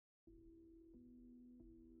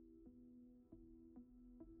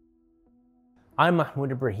I'm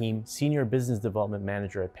Mahmoud Ibrahim, Senior Business Development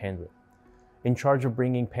Manager at Panduit, in charge of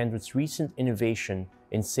bringing Panduit's recent innovation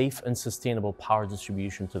in safe and sustainable power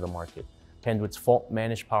distribution to the market, Panduit's Fault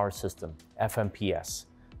Managed Power System, FMPS,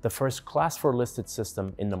 the first Class 4 listed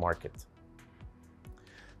system in the market.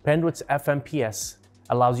 Panduit's FMPS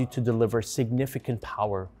allows you to deliver significant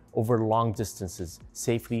power over long distances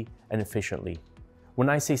safely and efficiently. When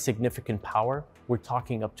I say significant power, we're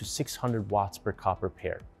talking up to 600 watts per copper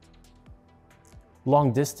pair.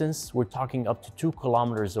 Long distance, we're talking up to 2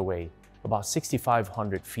 kilometers away, about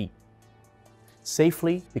 6,500 feet.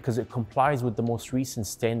 Safely, because it complies with the most recent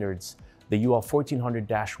standards, the UL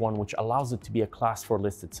 1400-1, which allows it to be a Class 4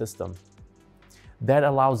 listed system. That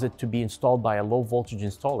allows it to be installed by a low voltage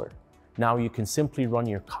installer. Now you can simply run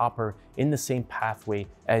your copper in the same pathway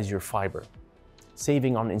as your fiber,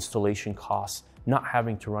 saving on installation costs, not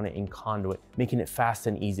having to run it in conduit, making it fast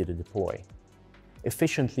and easy to deploy.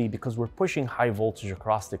 Efficiently, because we're pushing high voltage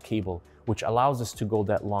across the cable, which allows us to go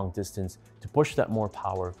that long distance to push that more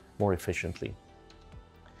power more efficiently.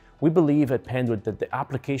 We believe at Panduit that the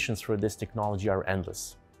applications for this technology are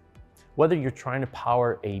endless. Whether you're trying to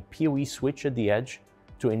power a PoE switch at the edge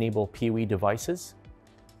to enable PoE devices,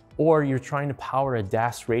 or you're trying to power a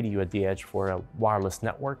DAS radio at the edge for a wireless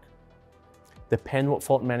network, the Panduit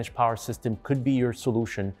Fault Managed Power System could be your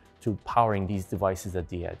solution to powering these devices at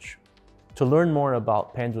the edge. To learn more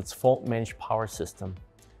about Panduit's Fault Managed Power System,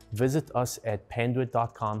 visit us at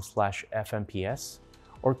panduit.com/FMPS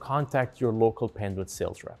or contact your local Panduit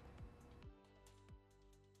sales rep.